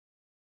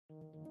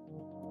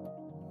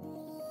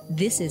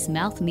This is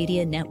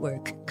MouthMedia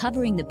Network,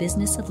 covering the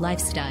business of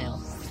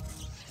lifestyle.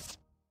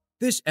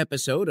 This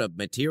episode of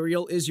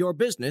Material is Your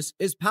Business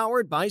is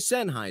powered by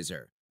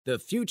Sennheiser, the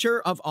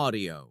future of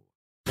audio.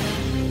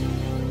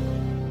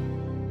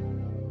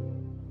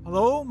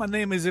 Hello, my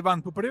name is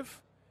Ivan Poupyrev,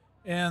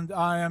 and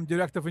I am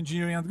Director of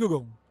Engineering at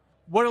Google.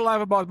 What I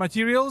love about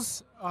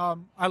materials,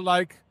 I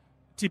like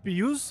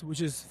TPUs,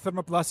 which is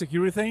thermoplastic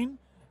urethane.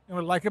 And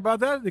what I like about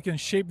that, they can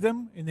shape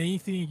them in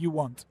anything you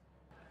want.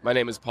 My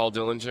name is Paul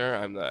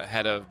Dillinger. I'm the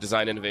head of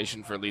design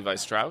innovation for Levi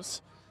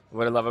Strauss.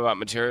 What I love about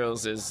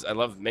materials is I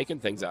love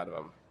making things out of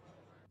them.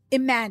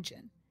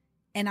 Imagine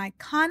an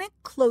iconic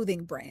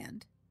clothing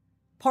brand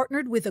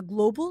partnered with a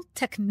global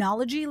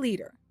technology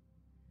leader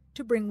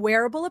to bring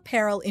wearable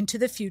apparel into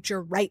the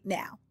future right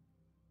now.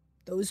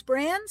 Those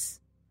brands?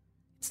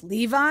 It's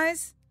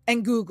Levi's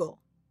and Google.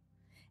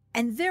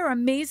 And their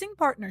amazing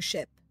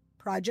partnership,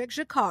 Project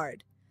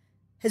Jacquard,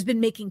 has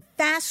been making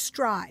fast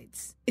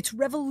strides. It's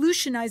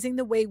revolutionizing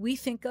the way we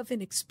think of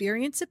an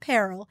experience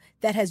apparel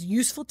that has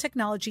useful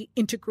technology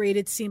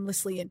integrated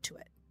seamlessly into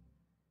it.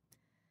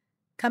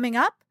 Coming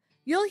up,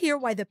 you'll hear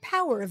why the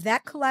power of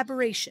that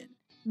collaboration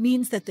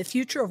means that the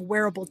future of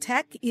wearable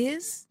tech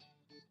is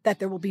that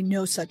there will be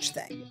no such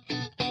thing.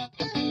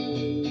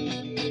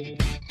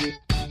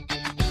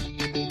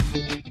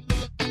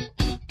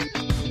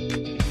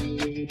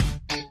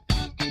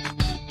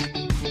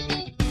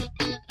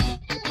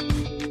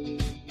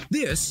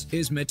 This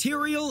is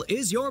Material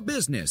is Your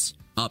Business,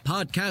 a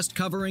podcast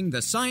covering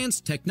the science,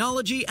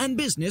 technology, and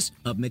business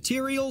of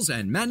materials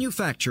and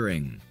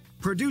manufacturing.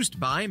 Produced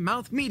by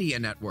MouthMedia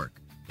Network,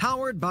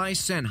 powered by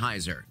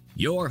Sennheiser.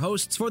 Your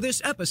hosts for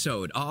this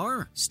episode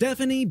are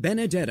Stephanie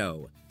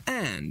Benedetto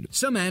and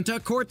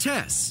Samanta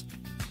Cortes.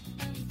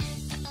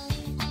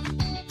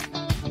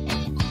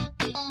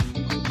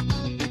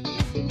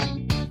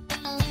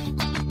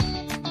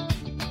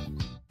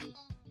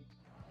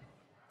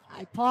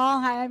 Hi, Paul.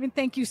 Hi, Ivan.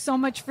 Thank you so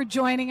much for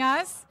joining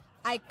us.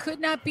 I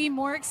could not be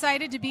more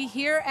excited to be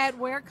here at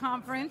Wear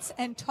Conference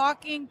and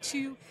talking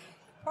to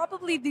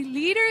probably the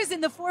leaders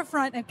in the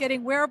forefront of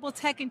getting wearable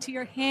tech into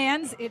your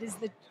hands. It is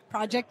the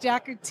Project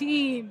Jacquard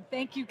team.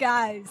 Thank you,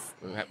 guys.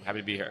 I'm happy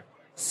to be here.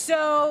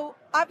 So,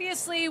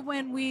 obviously,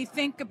 when we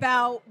think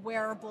about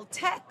wearable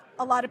tech,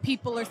 a lot of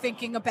people are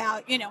thinking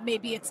about,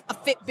 maybe it's a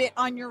Fitbit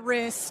on your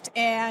wrist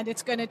and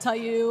it's going to tell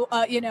you,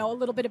 a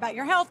little bit about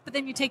your health, but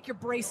then you take your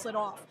bracelet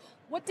off.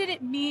 What did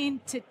it mean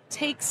to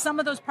take some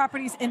of those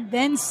properties and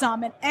then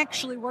some and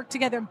actually work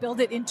together and build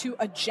it into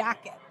a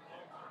jacket?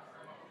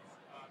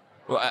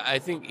 Well, I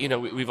think,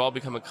 we've all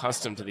become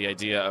accustomed to the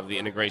idea of the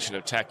integration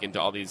of tech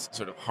into all these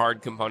sort of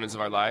hard components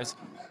of our lives.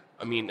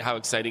 I mean, how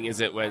exciting is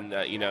it when,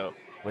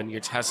 when your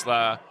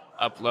Tesla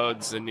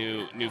uploads a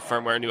new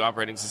firmware, a new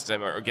operating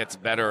system, or gets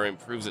better or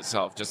improves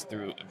itself just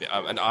through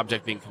an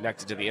object being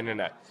connected to the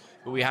internet.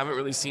 But we haven't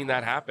really seen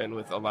that happen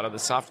with a lot of the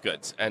soft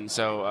goods. And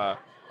so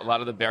a lot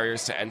of the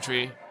barriers to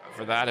entry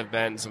for that have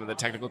been some of the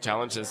technical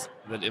challenges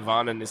that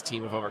Ivan and his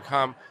team have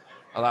overcome,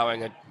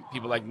 allowing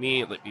people like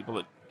me,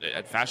 people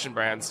at fashion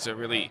brands to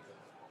really,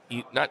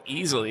 not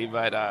easily,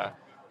 but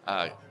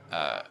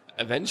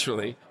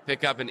eventually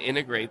pick up and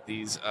integrate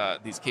these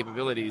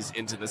capabilities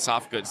into the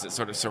soft goods that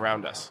sort of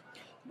surround us.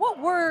 What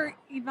were,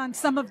 Ivan,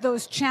 some of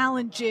those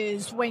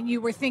challenges when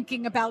you were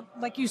thinking about,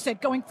 like you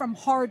said, going from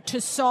hard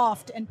to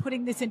soft and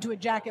putting this into a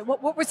jacket?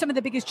 What were some of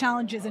the biggest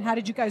challenges and how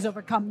did you guys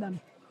overcome them?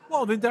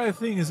 Well, the entire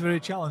thing is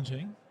very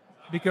challenging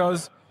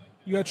because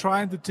you are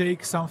trying to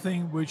take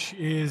something which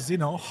is,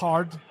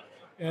 hard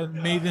and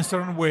made in a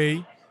certain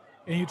way,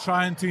 and you're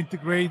trying to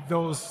integrate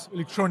those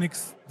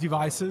electronics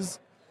devices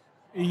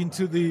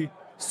into the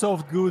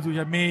soft goods which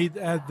are made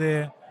at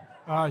the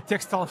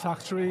textile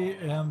factory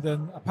and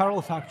then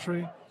apparel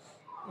factory,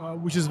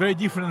 which is a very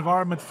different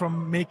environment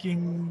from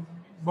making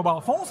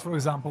mobile phones, for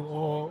example,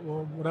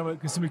 or whatever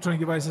consumer electronic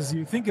devices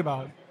you think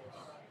about.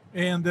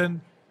 And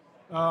then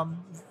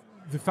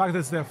the fact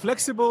that they're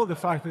flexible, the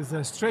fact that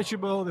they're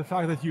stretchable, the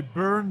fact that you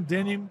burn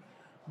denim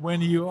when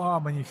you are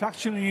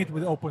manufacturing it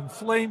with open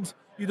flames.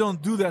 You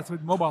don't do that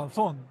with mobile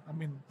phone. I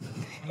mean,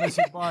 unless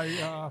you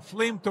buy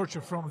flame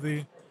torture from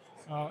the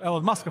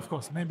Elon Musk, of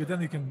course. Maybe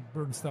then you can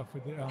burn stuff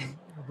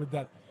with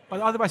that. But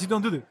otherwise, you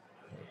don't do that.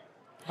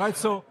 Right?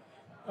 So,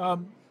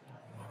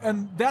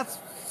 and that's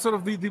sort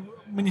of the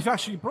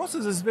manufacturing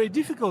process is very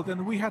difficult,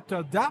 and we had to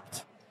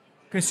adapt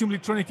consumer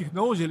electronic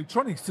technology,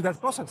 electronics, to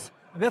that process.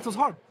 And that was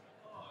hard.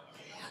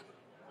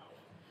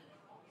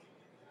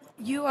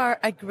 You are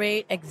a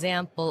great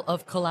example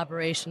of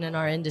collaboration in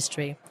our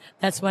industry.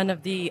 That's one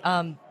of the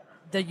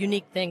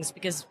unique things,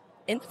 because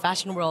in the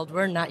fashion world,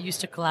 we're not used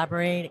to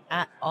collaborating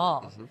at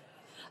all. Mm-hmm.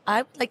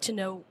 I would like to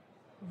know,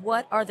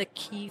 what are the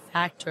key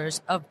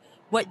factors of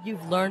what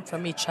you've learned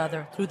from each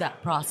other through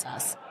that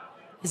process?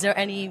 Is there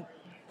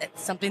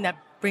something that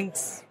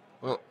brings...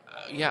 Well,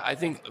 I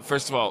think,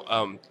 first of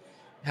all,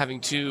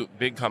 having two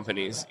big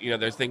companies, there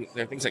are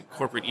things like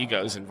corporate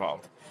egos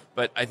involved.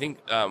 But I think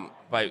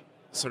by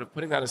sort of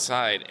putting that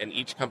aside and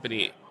each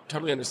company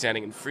totally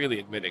understanding and freely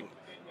admitting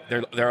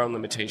their own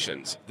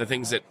limitations, the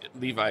things that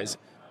Levi's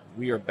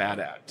we are bad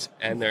at,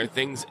 and there are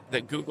things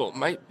that Google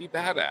might be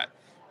bad at,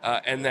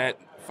 and that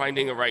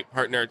finding a right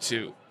partner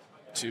to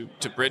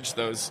bridge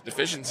those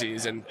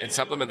deficiencies and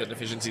supplement the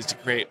deficiencies to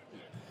create,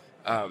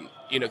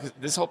 'cause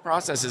this whole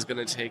process is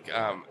going to take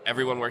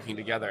everyone working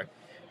together.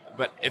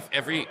 But if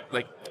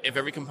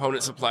every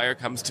component supplier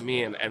comes to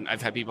me, and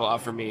I've had people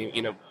offer me,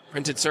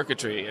 printed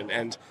circuitry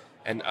and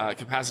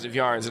capacitive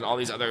yarns and all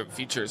these other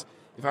features,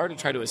 if I were to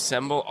try to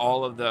assemble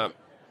all of the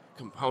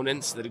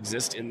components that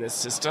exist in this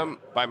system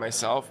by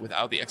myself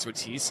without the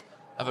expertise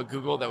of a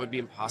Google, that would be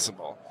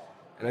impossible.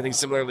 And I think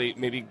similarly,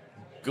 maybe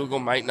Google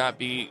might not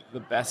be the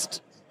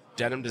best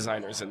denim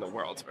designers in the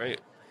world,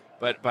 right?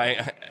 But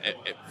by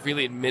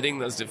really admitting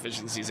those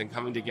deficiencies and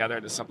coming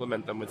together to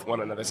supplement them with one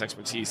another's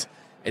expertise,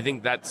 I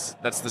think that's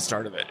the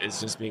start of it,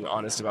 is just being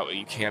honest about what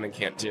you can and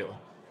can't do.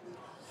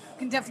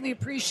 Can definitely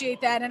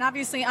appreciate that. And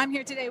obviously I'm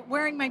here today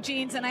wearing my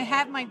jeans and I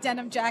have my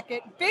denim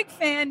jacket. Big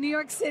fan, New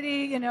York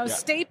City,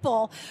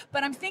 staple.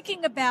 But I'm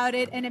thinking about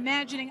it and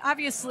imagining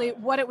obviously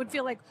what it would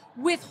feel like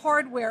with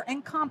hardware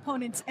and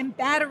components and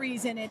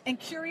batteries in it. And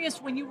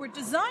curious, when you were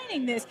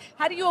designing this,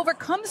 how do you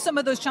overcome some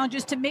of those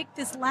challenges to make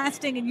this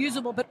lasting and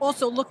usable but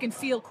also look and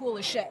feel cool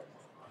as shit?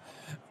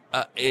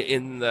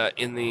 In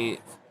the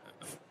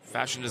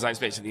fashion design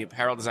space, in the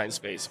apparel design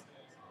space,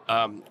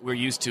 we're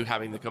used to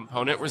having the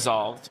component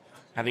resolved,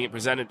 having it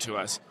presented to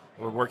us,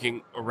 and we're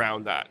working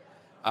around that.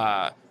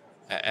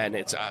 And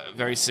it's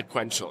very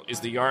sequential.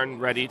 Is the yarn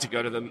ready to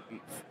go to the,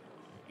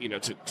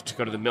 to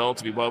go to the mill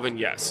to be woven?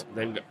 Yes.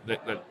 Then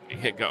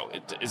hit go.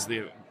 Is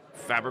the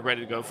fabric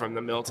ready to go from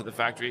the mill to the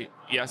factory?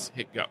 Yes.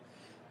 Hit go.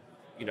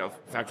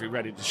 Factory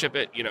ready to ship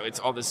it. It's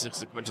all this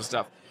sequential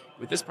stuff.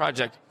 With this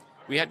project,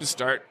 we had to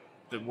start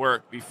the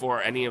work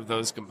before any of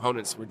those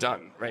components were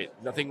done, right?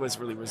 Nothing was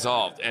really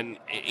resolved. And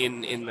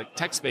in the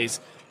tech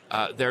space,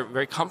 they're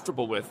very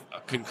comfortable with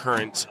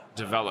concurrent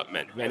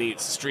development, many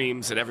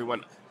streams that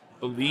everyone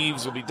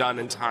believes will be done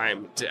in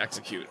time to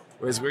execute.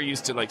 Whereas we're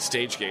used to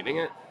stage gating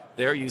it.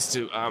 They're used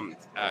to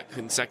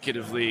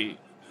consecutively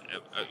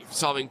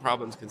solving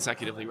problems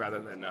consecutively rather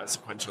than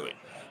sequentially.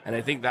 And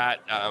I think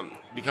that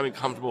becoming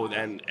comfortable with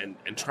and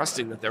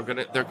trusting that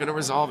they're gonna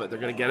resolve it. They're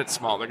gonna get it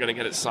small. They're gonna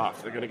get it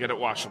soft. They're gonna get it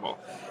washable,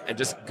 and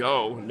just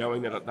go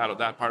knowing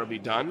that part will be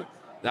done.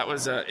 That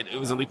was it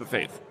was a leap of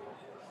faith.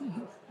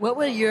 What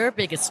were your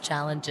biggest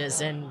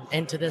challenges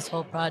into this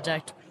whole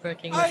project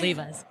working with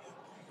Levi's?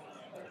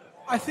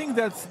 I think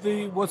that's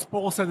what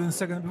Paul said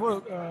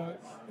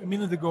a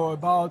minute ago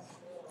about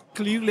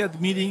clearly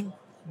admitting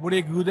what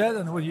you're good at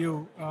and what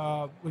you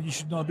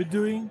should not be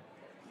doing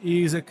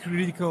is a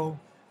critical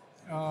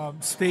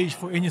stage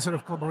for any sort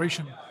of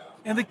collaboration.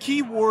 And the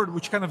key word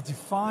which kind of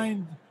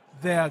defined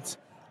that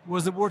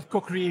was the word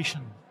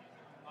co-creation.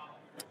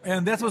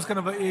 And that was kind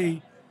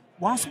of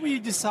once we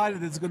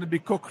decided it's going to be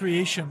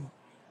co-creation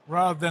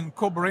rather than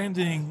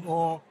co-branding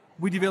or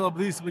we develop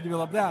this, we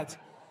develop that,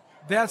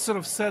 that sort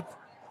of set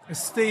a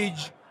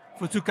stage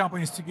for two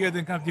companies together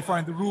and kind of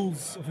define the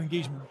rules of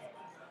engagement.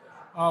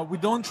 We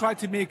don't try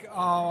to make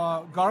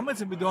our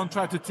garments and we don't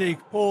try to take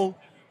Paul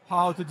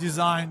how to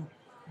design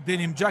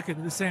denim jacket.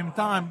 At the same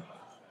time,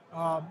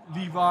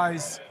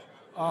 Levi's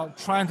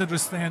trying to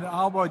understand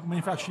our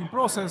manufacturing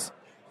process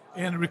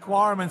and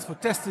requirements for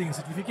testing and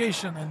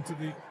certification and to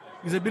the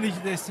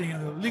usability testing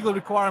and the legal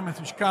requirements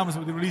which comes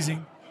with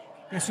releasing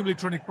consumer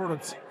electronic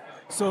products.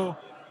 So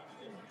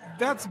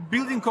that's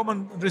building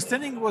common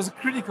understanding was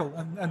critical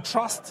and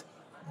trust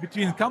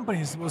between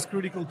companies was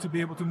critical to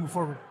be able to move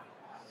forward.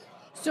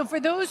 So for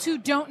those who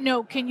don't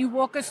know, can you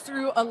walk us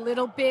through a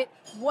little bit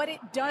what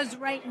it does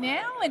right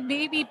now and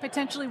maybe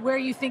potentially where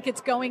you think it's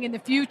going in the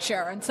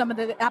future and some of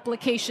the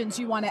applications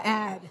you want to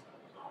add?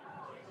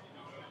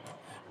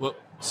 Well,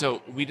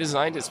 so we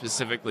designed it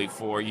specifically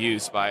for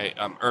use by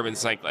urban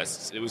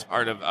cyclists. It was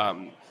part of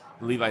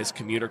Levi's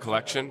commuter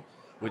collection,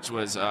 which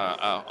was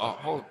a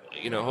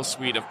whole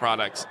suite of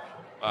products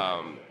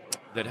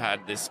that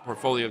had this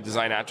portfolio of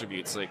design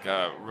attributes like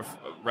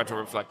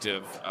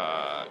retro-reflective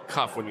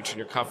cuff when you turn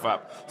your cuff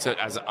up, so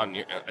as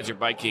you're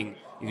biking,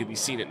 you can be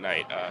seen at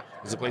night.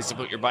 There's a place to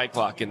put your bike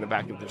lock in the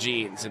back of the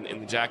jeans, and in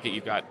the jacket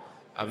you've got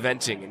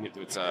venting, and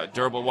it's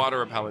durable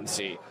water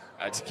repellency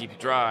to keep you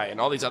dry,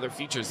 and all these other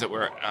features that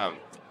were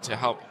to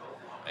help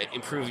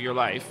improve your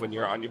life when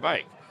you're on your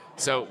bike.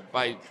 So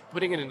by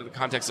putting it into the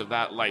context of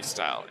that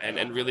lifestyle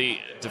and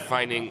really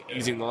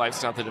using the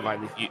lifestyle to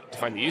define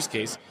the use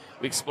case,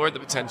 we explored the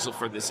potential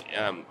for this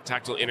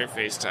tactile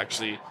interface to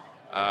actually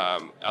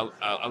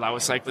allow a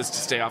cyclist to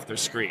stay off their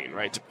screen,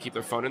 right? To keep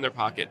their phone in their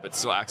pocket, but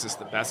still access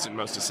the best and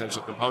most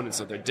essential components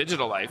of their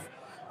digital life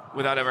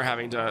without ever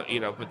having to,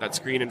 put that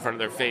screen in front of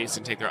their face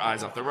and take their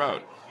eyes off the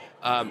road.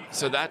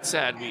 So that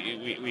said,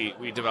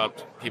 we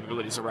developed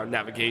capabilities around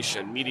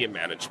navigation, media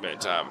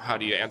management. How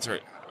do you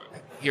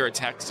hear a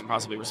text and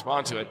possibly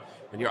respond to it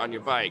when you're on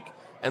your bike?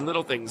 And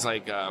little things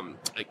like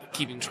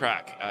keeping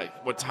track.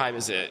 What time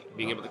is it?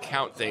 Being able to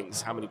count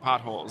things. How many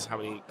potholes? How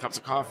many cups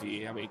of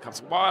coffee? How many cups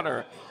of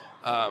water?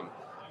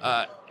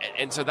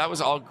 And so that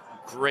was all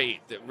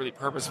great. That really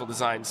purposeful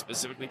design,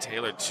 specifically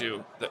tailored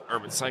to the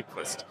urban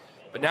cyclist.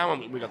 But now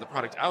when we got the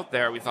product out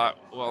there, we thought,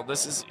 well,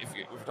 this is, if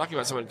we're talking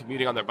about someone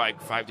commuting on their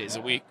bike 5 days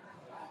a week,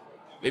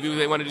 maybe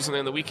they want to do something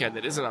on the weekend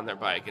that isn't on their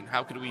bike, and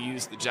how could we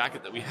use the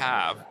jacket that we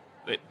have,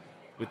 but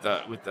with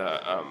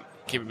the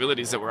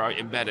capabilities that were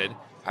embedded,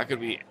 how could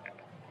we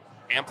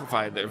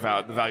amplify the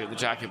value of the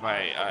jacket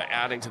by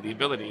adding to the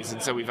abilities?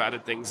 And so we've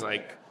added things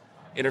like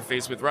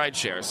interface with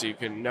rideshare, so you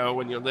can know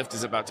when your Lyft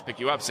is about to pick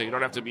you up, so you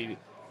don't have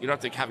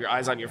to have your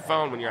eyes on your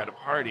phone when you're at a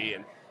party,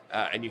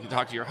 and you can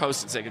talk to your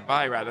host and say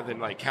goodbye rather than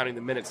like counting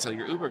the minutes till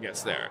your Uber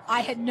gets there. I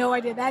had no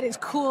idea. That is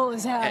cool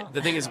as hell. And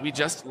the thing is, we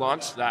just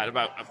launched that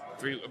about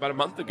a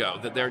month ago,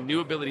 that there are new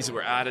abilities that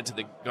were added to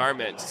the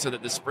Garment, so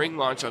that the spring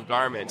launch of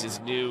Garment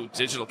is new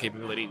digital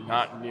capability,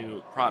 not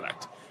new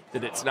product.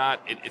 That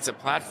it's a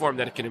platform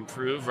that it can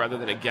improve rather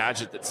than a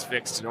gadget that's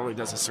fixed and only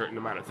does a certain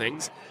amount of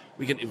things.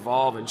 We can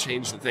evolve and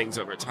change the things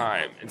over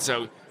time. And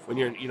so when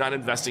you're not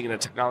investing in a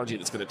technology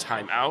that's going to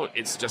time out,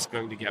 it's just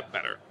going to get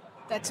better.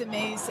 That's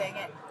amazing.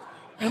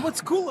 And what's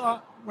cool,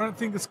 what I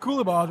think is cool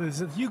about it is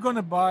that you're going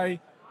to buy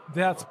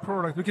that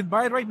product. We can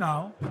buy it right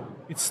now.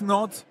 It's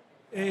not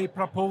a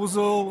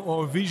proposal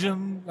or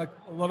vision like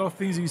a lot of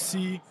things you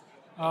see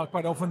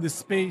quite often in this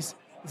space.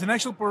 It's an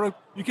actual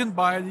product. You can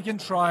buy it. You can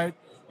try it.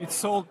 It's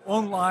sold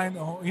online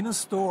or in a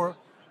store,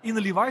 in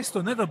a Levi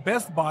store, not a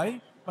Best Buy,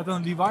 but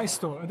on a Levi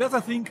store. And that's, I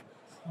think,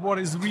 what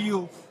is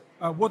real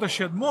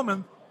watershed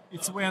moment.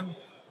 It's when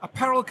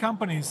apparel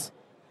companies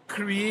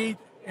create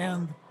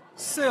and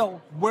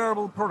sell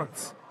wearable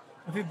products.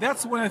 I think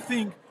that's when I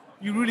think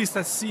you really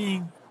start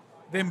seeing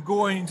them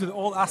going into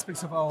all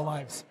aspects of our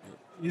lives.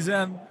 Is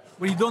then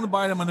when you don't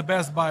buy them on the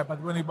Best Buy,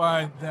 but when you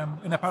buy them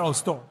in an apparel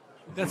store.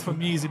 That's for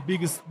me is the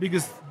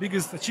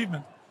biggest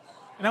achievement.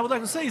 And I would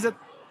like to say is that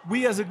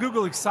we as a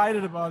Google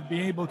excited about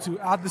being able to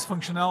add these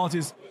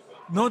functionalities,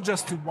 not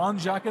just to one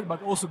jacket,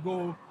 but also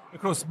go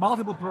across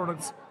multiple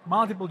products,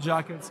 multiple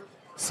jackets,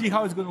 see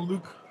how it's going to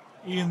look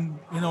in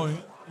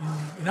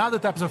other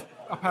types of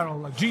apparel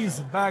like jeans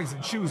and bags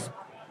and shoes.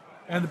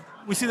 And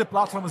we see the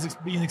platform as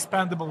being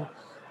expandable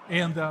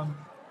and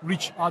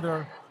reach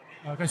other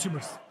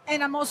consumers.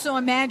 And I'm also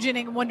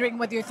imagining and wondering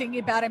what you're thinking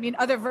about,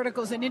 other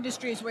verticals and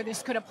industries where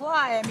this could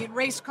apply.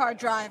 race car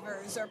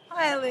drivers or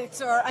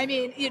pilots or,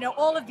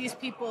 all of these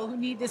people who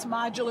need this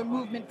modular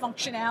movement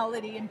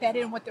functionality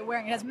embedded in what they're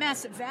wearing. It has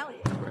massive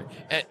value.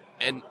 Right.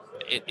 And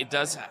it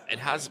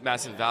has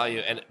massive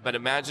value. But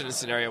imagine a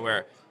scenario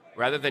where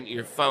rather than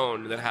your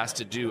phone that has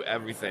to do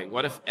everything,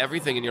 what if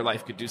everything in your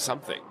life could do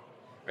something?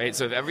 Right?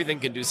 So if everything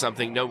can do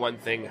something, no one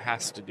thing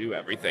has to do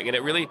everything. And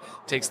it really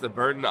takes the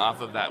burden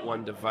off of that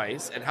one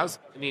device. And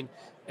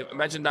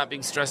imagine not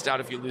being stressed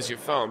out if you lose your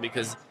phone,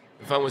 because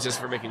the phone was just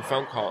for making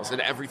phone calls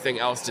and everything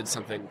else did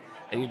something.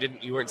 And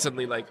you weren't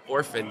suddenly like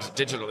orphaned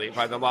digitally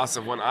by the loss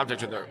of one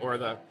object or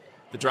the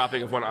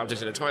dropping of one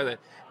object in a toilet,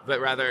 but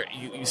rather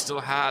you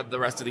still had the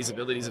rest of these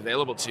abilities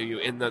available to you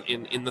in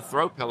the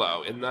throw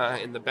pillow, in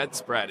the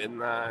bedspread, in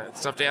the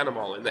stuffed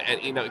animal,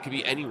 it could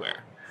be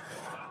anywhere.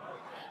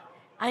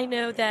 I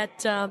know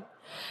that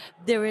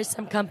there is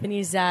some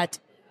companies that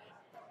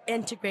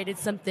integrated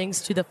some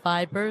things to the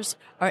fibers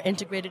or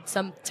integrated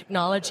some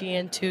technology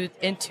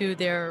into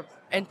their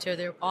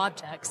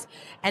objects,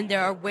 and they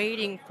are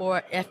waiting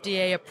for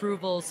FDA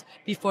approvals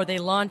before they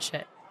launch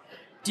it.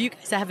 Do you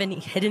guys have any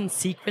hidden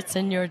secrets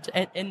in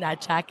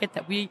that jacket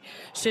that we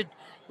should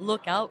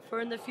look out for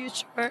in the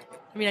future?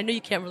 I know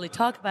you can't really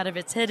talk about it if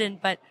it's hidden,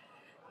 but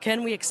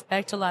can we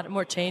expect a lot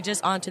more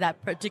changes onto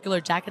that particular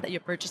jacket that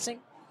you're purchasing?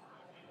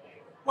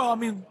 Well,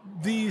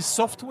 the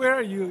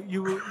software,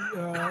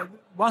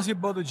 once you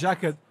bought the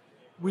jacket,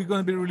 we're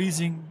planning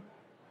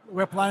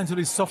to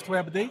release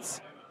software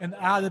updates and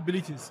add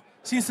abilities.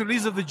 Since the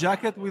release of the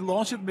jacket, we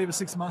launched it maybe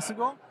 6 months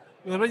ago.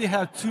 We already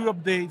have 2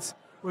 updates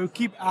where we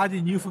keep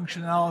adding new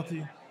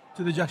functionality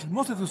to the jacket,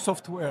 mostly to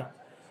software.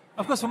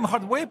 Of course, from a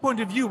hardware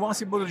point of view,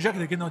 once you bought the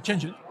jacket, you cannot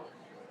change it.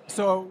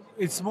 So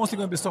it's mostly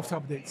going to be software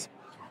updates.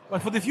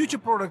 But for the future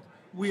product,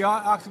 we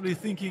are actively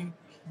thinking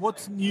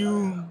what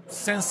new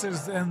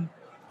sensors and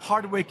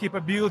hardware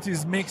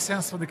capabilities make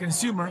sense for the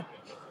consumer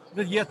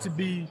that yet to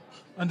be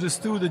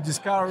understood and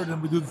discovered,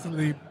 and we do it through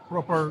the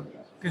proper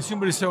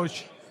consumer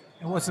research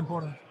and what's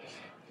important.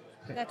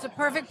 That's a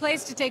perfect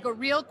place to take a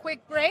real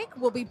quick break.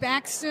 We'll be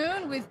back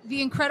soon with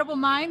the incredible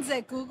minds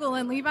at Google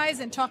and Levi's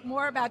and talk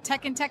more about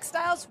tech and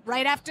textiles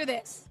right after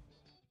this.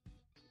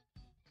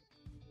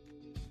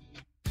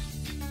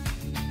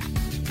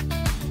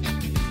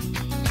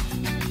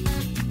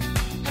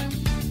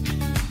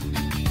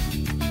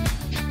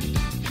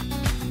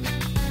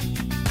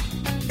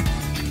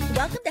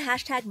 Welcome to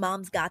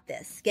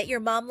 #MomsGotThis. Get your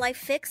mom life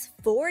fix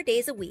 4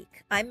 days a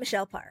week. I'm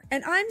Michelle Park.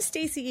 And I'm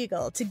Stacey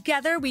Eagle.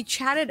 Together, we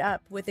chatted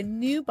up with a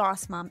new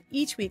boss mom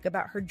each week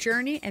about her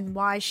journey and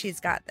why she's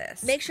got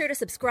this. Make sure to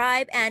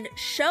subscribe and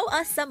show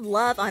us some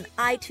love on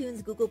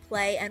iTunes, Google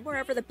Play, and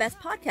wherever the best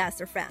podcasts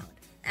are found.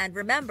 And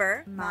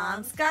remember,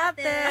 Mom's got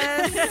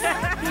this.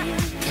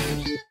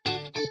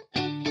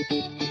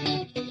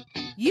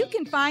 You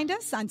can find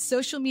us on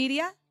social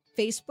media,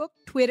 Facebook,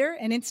 Twitter,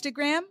 and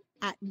Instagram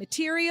at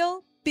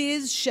Material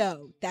Biz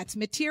Show. That's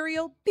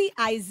Material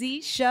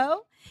B-I-Z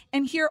Show.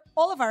 And hear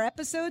all of our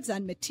episodes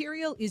on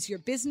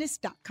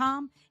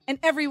materialisyourbusiness.com and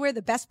everywhere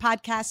the best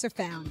podcasts are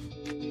found.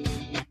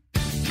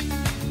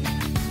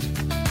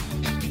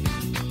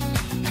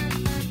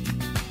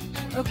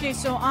 Okay,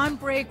 so on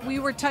break, we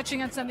were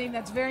touching on something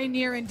that's very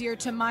near and dear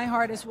to my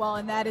heart as well,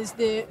 and that is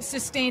the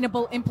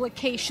sustainable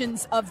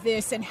implications of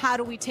this and how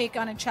do we take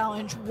on and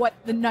challenge what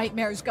the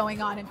nightmare is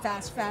going on in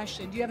fast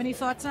fashion. Do you have any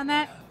thoughts on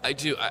that? I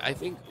do. I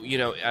think,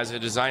 as a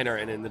designer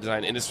and in the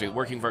design industry,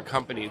 working for a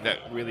company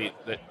that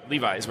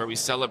Levi's, where we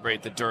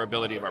celebrate the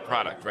durability of our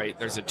product, right?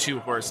 There's a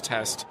 2-horse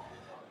test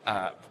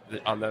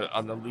on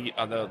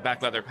the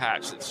back leather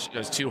patch.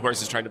 There's 2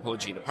 horses trying to pull a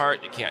jean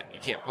apart. You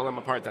can't pull them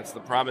apart. That's the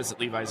promise that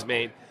Levi's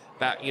made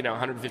back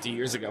 150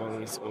 years ago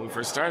when we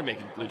first started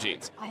making blue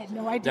jeans. I had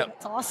no idea.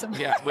 That's awesome.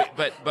 Yeah,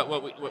 but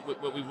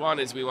what we want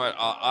is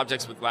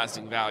objects with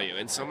lasting value,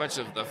 and so much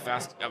of the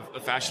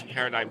fashion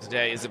paradigm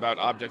today is about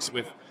objects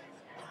with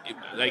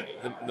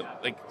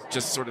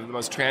just sort of the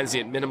most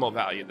transient, minimal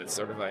value. That's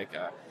sort of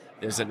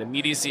there's an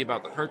immediacy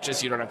about the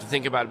purchase. You don't have to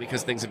think about it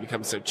because things have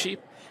become so cheap,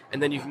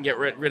 and then you can get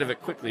rid of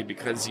it quickly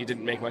because you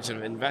didn't make much of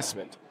an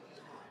investment.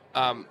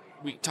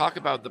 We talk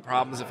about the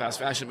problems of fast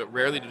fashion, but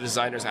rarely do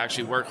designers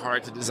actually work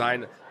hard to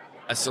design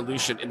a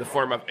solution in the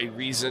form of a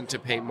reason to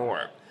pay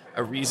more,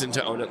 a reason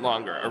to own it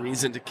longer, a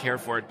reason to care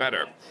for it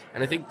better.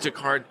 And I think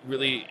Jacquard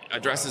really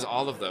addresses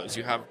all of those.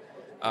 You have,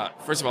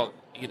 first of all,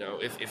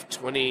 if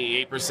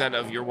 28%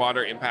 of your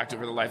water impact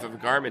over the life of a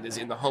garment is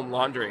in the home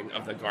laundering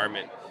of the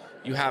garment,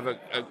 you have a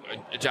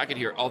jacket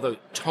here, although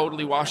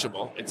totally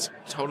washable, it's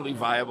totally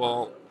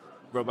viable,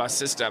 robust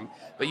system,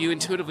 but you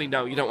intuitively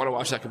know you don't want to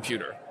wash that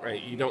computer,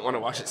 right? You don't want to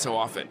wash it so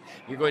often.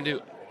 You're going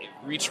to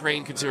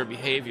retrain consumer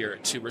behavior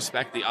to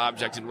respect the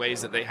object in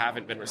ways that they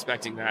haven't been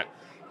respecting that,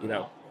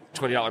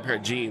 $20 pair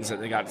of jeans that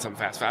they got at some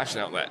fast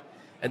fashion outlet.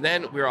 And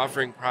then we're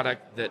offering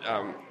product that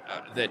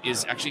that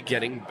is actually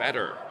getting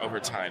better over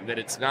time, that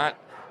it's not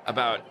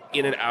about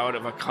in and out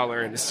of a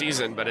color in a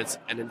season, but it's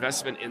an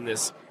investment in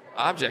this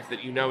object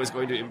that is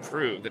going to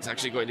improve, that's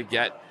actually going to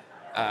get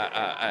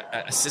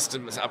a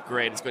systems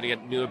upgrade. It's going to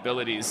get new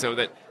abilities so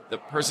that the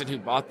person who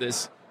bought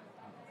this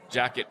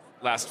jacket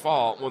last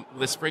fall,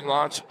 the spring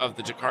launch of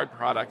the Jacquard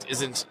product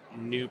isn't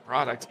new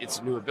product,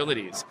 it's new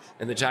abilities.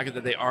 And the jacket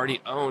that they already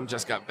own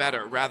just got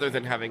better, rather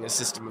than having a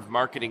system of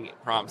marketing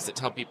prompts that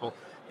tell people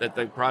that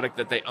the product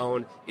that they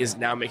own is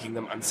now making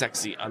them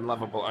unsexy,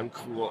 unlovable,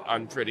 uncool,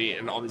 unpretty,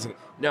 and all these things.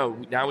 No,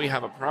 now we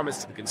have a promise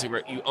to the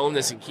consumer, you own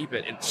this and keep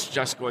it, it's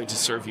just going to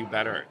serve you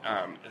better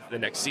the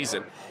next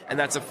season. And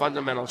that's a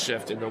fundamental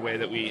shift in the way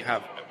that we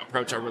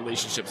approach our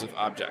relationships with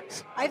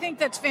objects. I think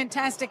that's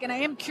fantastic, and I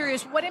am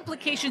curious, what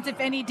implications,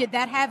 if any, did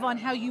that have on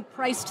how you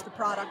priced the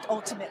product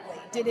ultimately?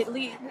 Did it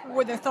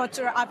were there thoughts,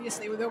 or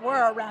obviously there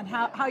were, around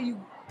how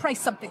you price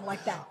something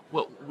like that?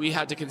 Well, we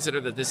had to consider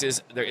that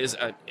there is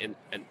an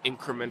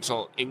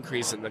incremental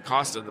increase in the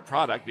cost of the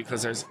product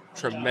because there's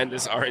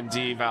tremendous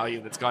R&D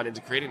value that's gone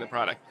into creating the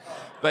product.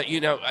 But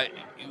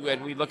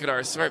when we look at our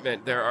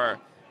assortment, there are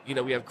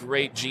we have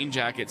great jean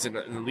jackets in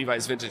the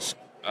Levi's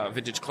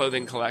vintage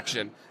clothing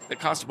collection that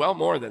cost well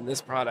more than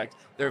this product.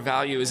 Their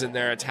value is in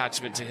their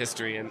attachment to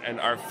history and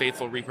our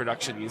faithful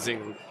reproduction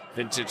using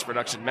vintage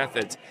production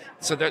methods.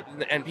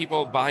 And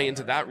people buy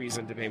into that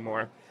reason to pay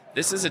more.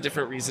 This is a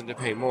different reason to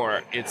pay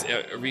more. It's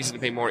a reason to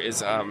pay more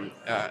is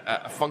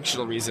a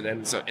functional reason,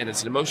 and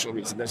it's an emotional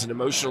reason. There's an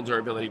emotional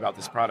durability about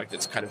this product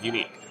that's kind of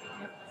unique.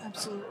 Yep,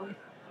 absolutely.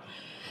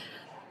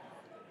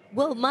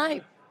 Well,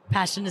 my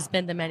passion has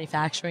been the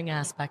manufacturing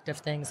aspect of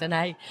things,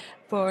 and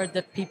for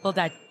the people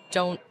that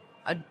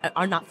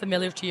are not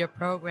familiar to your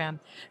program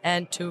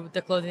and to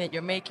the clothing that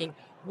you're making,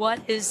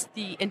 what is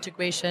the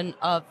integration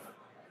of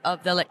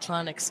the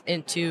electronics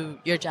into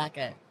your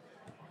jacket?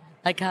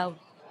 Like how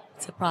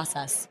it's a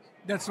process.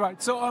 That's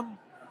right. So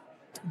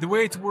the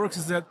way it works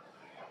is that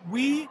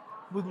we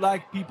would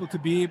like people to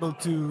be able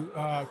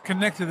to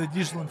connect to the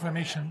digital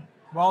information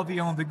while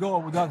they're on the go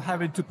without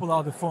having to pull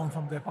out the phone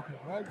from their pocket,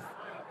 right?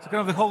 So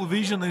kind of the whole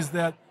vision is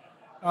that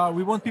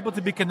we want people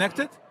to be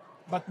connected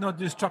but not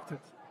distracted.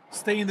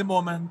 Stay in the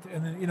moment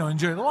and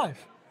enjoy the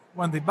life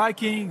when they're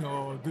biking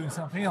or doing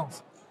something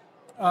else.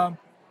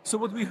 So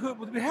what we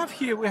have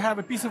here, we have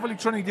a piece of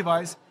electronic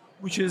device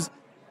which is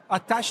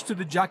attached to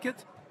the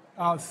jacket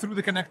through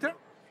the connector,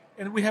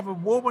 and we have a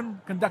woven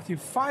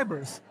conductive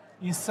fibers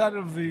inside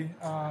of the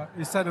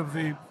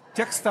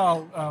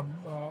textile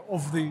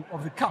of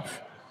the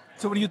cuff.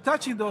 So when you're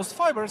touching those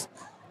fibers,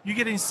 you're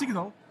getting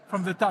signal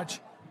from the touch,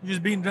 which is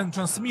being then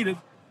transmitted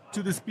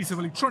to this piece of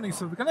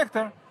electronics of the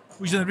connector,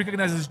 which then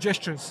recognizes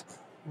gestures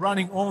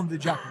running on the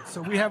jacket.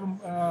 So we have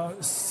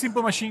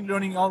simple machine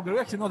learning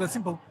algorithms, actually not that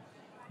simple,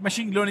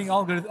 machine learning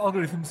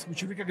algorithms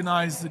which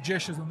recognize the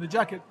gestures on the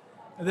jacket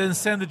and then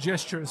send the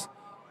gestures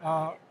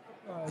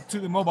to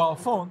the mobile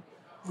phone,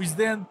 which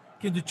then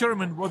can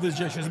determine what those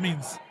gestures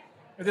means.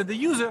 And then the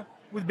user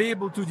would be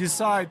able to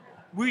decide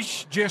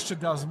which gesture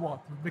does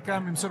what,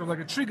 becoming sort of like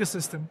a trigger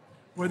system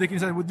where they can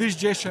say, with this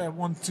gesture I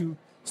want to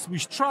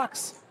switch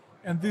tracks,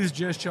 and this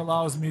gesture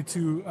allows me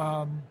to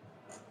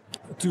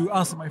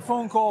answer my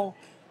phone call.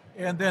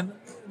 And then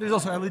there's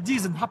also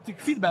LEDs and haptic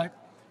feedback,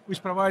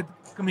 which provide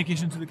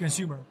communication to the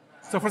consumer.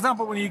 So, for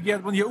example, when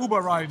your Uber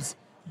arrives,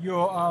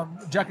 your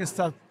jacket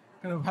starts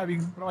kind of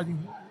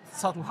providing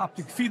subtle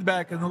haptic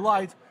feedback and a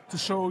light to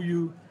show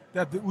you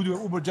that the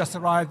Uber just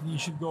arrived and you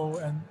should go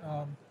and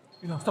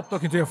stop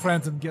talking to your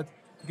friends and get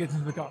into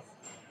the car.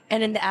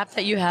 And in the app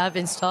that you have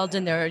installed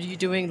in there, are you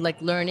doing like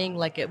learning,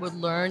 like it would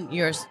learn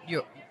your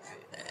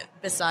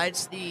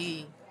besides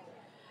the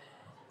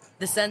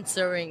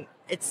censoring,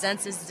 it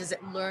senses, does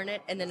it learn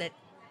it, and then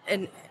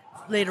and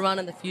later on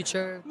in the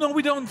future? No,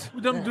 we don't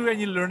do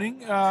any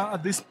learning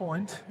at this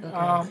point.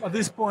 Okay. At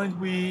this point,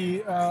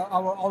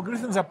 our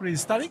algorithms are pretty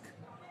static,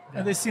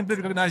 and they simply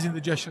recognizing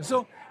the gesture.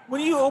 So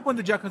when you open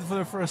the jacket for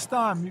the first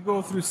time, you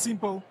go through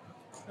simple,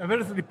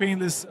 relatively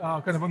painless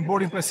kind of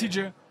onboarding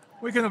procedure.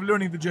 We're kind of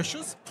learning the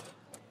gestures,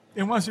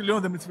 and once you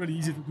learn them, it's really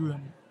easy to do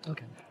them.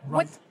 Okay.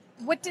 Right.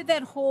 What did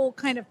that whole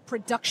kind of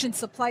production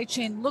supply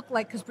chain look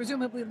like? Because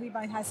presumably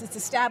Levi has this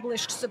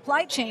established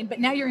supply chain, but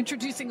now you're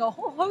introducing a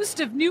whole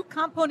host of new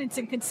components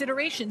and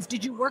considerations.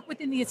 Did you work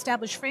within the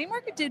established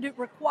framework, or did it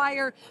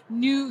require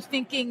new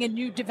thinking and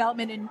new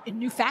development in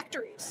new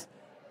factories?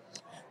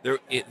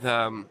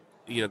 The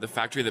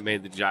factory that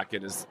made the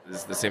jacket is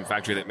the same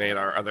factory that made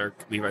our other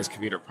Levi's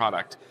commuter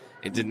product.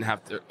 We didn't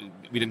have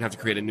to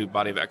create a new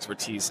body of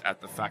expertise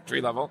at the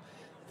factory level.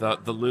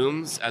 The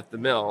looms at the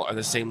mill are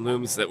the same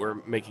looms that were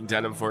making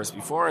denim for us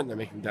before, and they're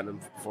making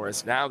denim for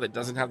us now that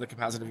doesn't have the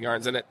capacitive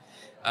yarns in it.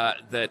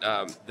 That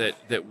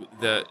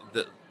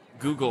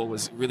Google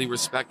was really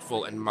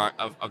respectful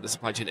of the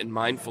supply chain and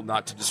mindful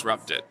not to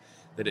disrupt it.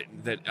 That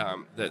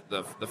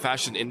the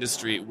fashion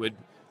industry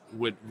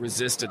would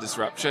resist a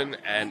disruption,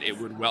 and it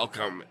would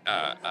welcome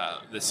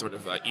this sort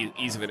of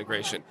ease of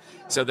integration.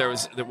 So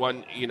there's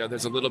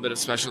a little bit of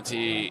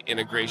specialty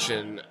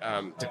integration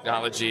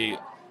technology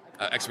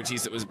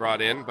expertise that was brought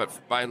in, but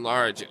by and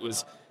large, it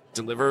was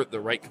deliver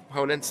the right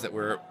components that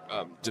were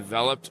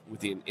developed with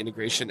the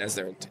integration as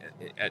they're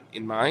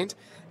in mind,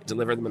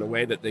 deliver them in a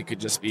way that they could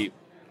just be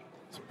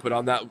put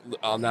on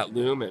that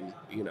loom and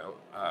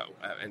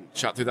and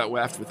shot through that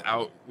weft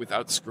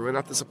without screwing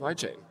up the supply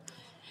chain.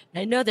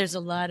 I know there's a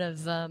lot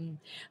of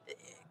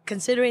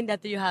considering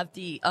that you have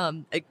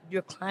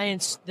your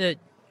clients, the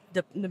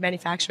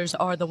manufacturers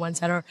are the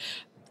ones that are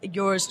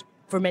yours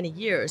for many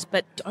years,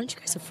 but aren't you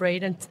guys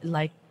afraid and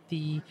like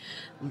the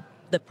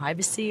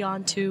privacy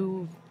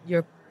onto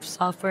your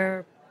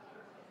software?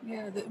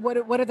 Yeah,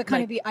 what are the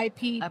kind of the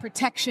IP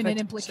protection and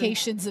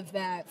implications of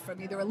that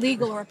from either a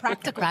legal or a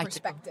practical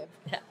perspective?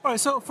 Yeah. All right,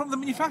 so from the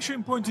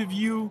manufacturing point of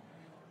view,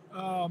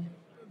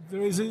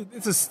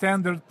 it's a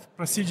standard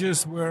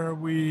procedures where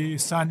we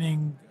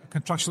signing a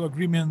contractual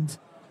agreement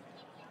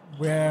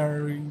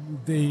where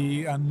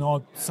they are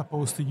not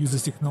supposed to use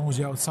this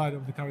technology outside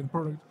of the current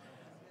product.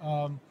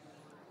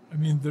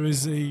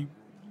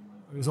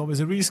 There's always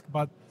a risk,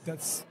 but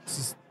that's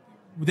just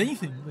with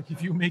anything. Like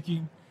if you're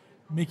making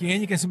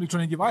any consumer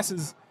electronic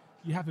devices,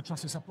 you have to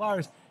trust your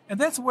suppliers, and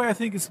that's where I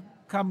think it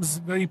becomes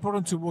very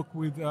important to work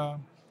with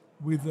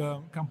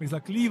companies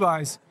like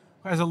Levi's,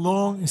 who has a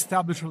long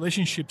established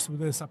relationships with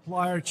the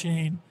supplier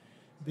chain.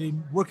 They've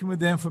been working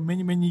with them for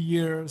many, many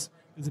years.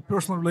 There's a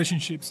personal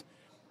relationships,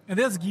 and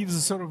that gives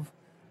a sort of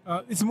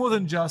it's more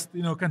than just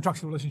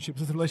contractual relationships.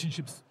 It's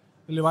relationships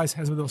that Levi's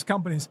has with those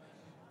companies,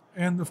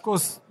 and of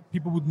course,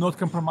 people would not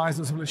compromise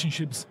those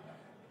relationships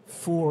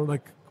for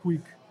like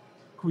quick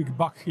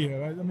buck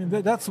here. Right? I mean,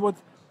 that's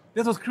what's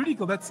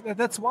critical.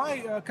 That's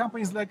why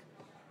companies like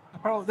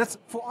apparel. That's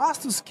for us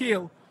to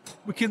scale.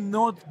 We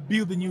cannot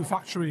build a new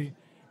factory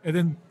and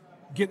then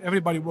get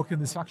everybody working in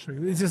this factory.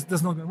 It just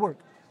does not work.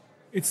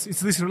 It's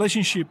this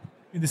relationship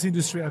in this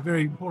industry are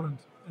very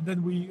important, and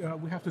then we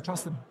have to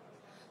trust them.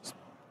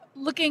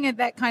 Looking at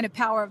that kind of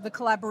power of the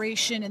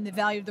collaboration and the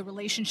value of the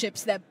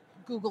relationships that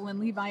Google and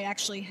Levi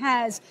actually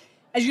has,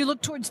 as you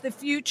look towards the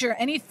future,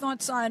 any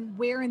thoughts on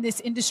where in this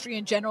industry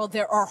in general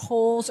there are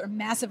holes or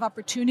massive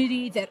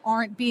opportunity that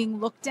aren't being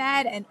looked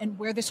at, and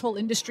where this whole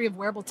industry of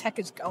wearable tech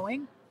is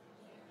going?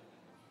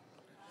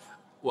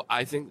 Well,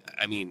 I think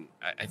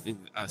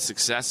a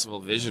successful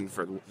vision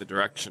for the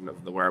direction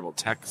of the wearable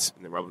tech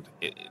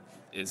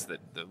is that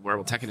the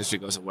wearable tech industry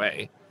goes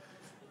away,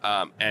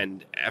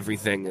 and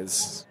everything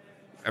that's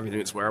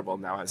wearable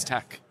now has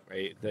tech.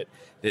 Right? That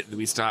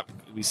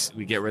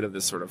we get rid of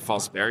this sort of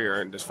false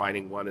barrier and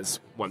defining one as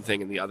one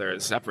thing and the other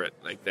as separate.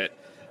 Like that,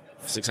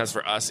 success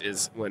for us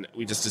is when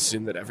we just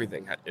assume that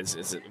everything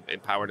is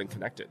empowered and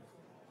connected.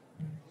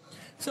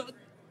 So,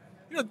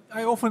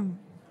 I often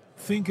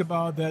think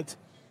about that.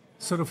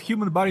 Sort of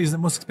human body is the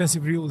most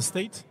expensive real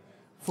estate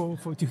for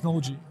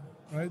technology,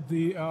 right?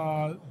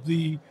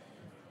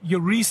 Your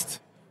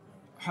wrist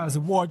has a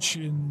watch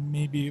and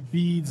maybe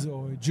beads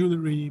or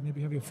jewelry,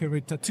 maybe you have your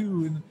favorite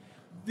tattoo, and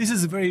this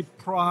is a very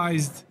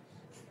prized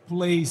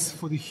place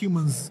for the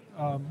humans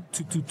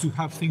to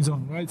have things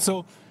on, right?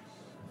 So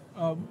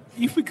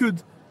if we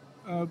could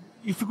kind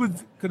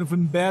of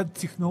embed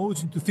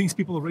technology into things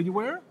people already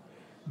wear,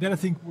 That I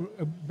think,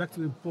 back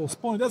to Paul's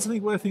point, that's I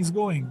think where things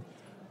going.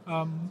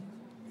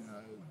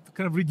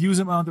 Kind of reduce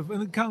amount of,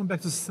 and coming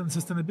back to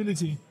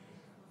sustainability,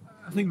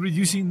 I think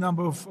reducing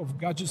number of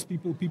gadgets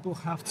people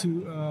have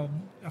to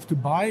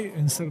buy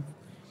instead of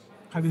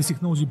having this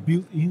technology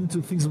built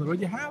into things they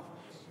already have.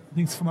 I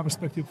think from my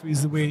perspective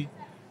is the way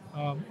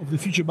of the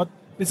future, but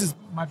this is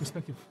my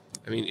perspective.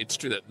 I mean, it's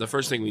true that the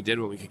first thing we did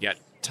when we could get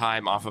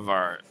time off of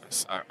our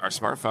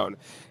smartphone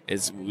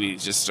is we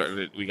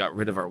got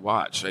rid of our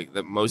watch. Like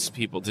that, most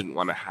people didn't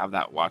want to have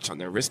that watch on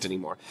their wrist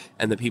anymore,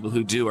 and the people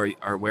who do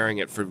are wearing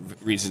it for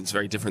reasons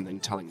very different than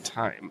telling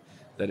time.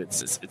 That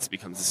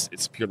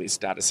it's purely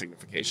status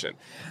signification.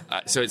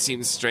 So it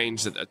seems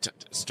strange that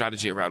a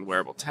strategy around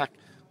wearable tech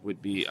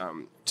would be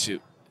to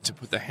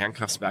put the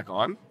handcuffs back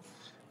on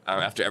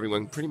after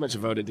everyone pretty much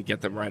voted to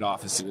get them right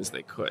off as soon as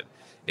they could.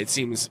 It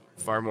seems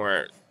far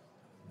more,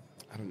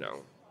 I don't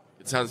know.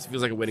 It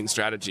feels like a winning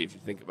strategy if you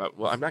think about,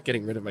 well, I'm not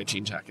getting rid of my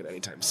jean jacket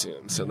anytime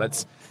soon, so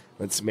let's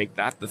make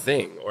that the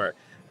thing, or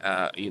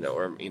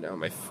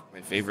my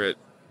favorite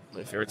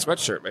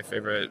sweatshirt, my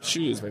favorite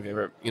shoes, my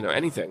favorite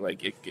anything.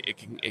 Like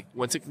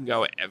once it can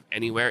go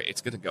anywhere,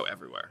 it's going to go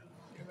everywhere.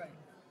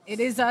 It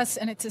is us,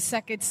 and it's a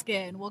second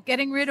skin. Well,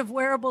 getting rid of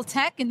wearable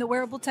tech in the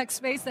wearable tech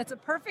space, that's a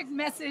perfect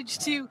message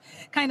to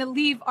kind of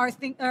leave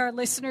our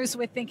listeners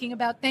with thinking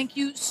about. Thank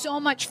you so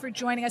much for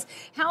joining us.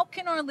 How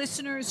can our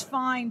listeners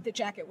find the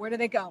jacket? Where do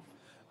they go?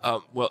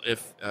 Well,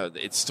 if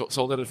it's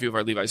sold at a few of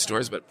our Levi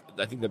stores, but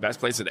I think the best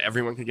place that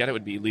everyone can get it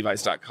would be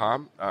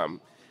levis.com.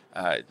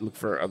 Look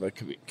for the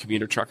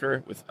commuter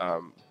trucker with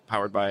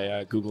powered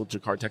by Google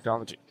Jacquard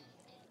technology.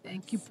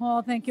 Thank you,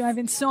 Paul. Thank you,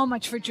 Ivan, so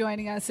much for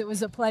joining us. It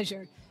was a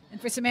pleasure. And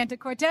for Samanta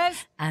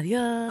Cortes,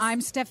 adios. I'm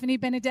Stephanie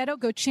Benedetto.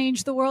 Go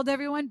change the world,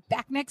 everyone.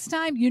 Back next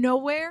time, you know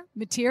where.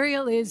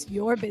 Material is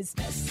your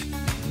business.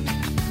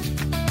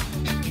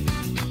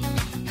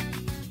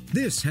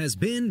 This has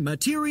been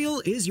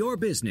Material is Your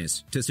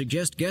Business. To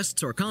suggest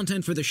guests or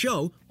content for the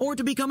show, or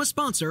to become a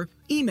sponsor,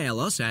 email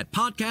us at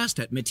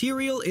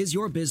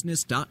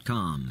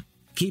podcast@materialisyourbusiness.com.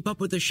 Keep up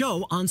with the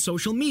show on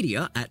social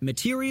media at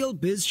Material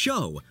Biz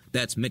Show.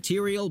 That's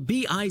Material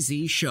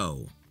BIZ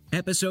Show.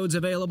 Episodes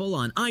available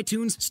on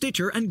iTunes,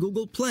 Stitcher, and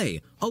Google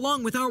Play,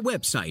 along with our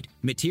website,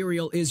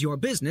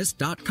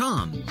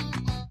 materialisyourbusiness.com.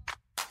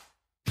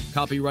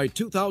 Copyright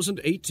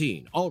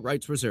 2018, all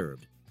rights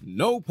reserved.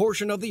 No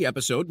portion of the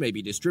episode may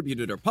be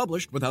distributed or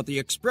published without the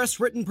express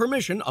written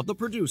permission of the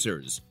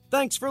producers.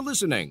 Thanks for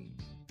listening.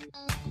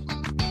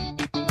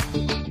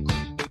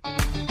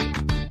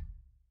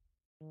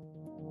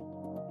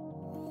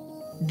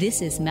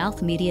 This is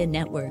MouthMedia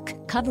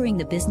Network, covering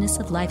the business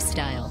of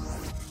lifestyle.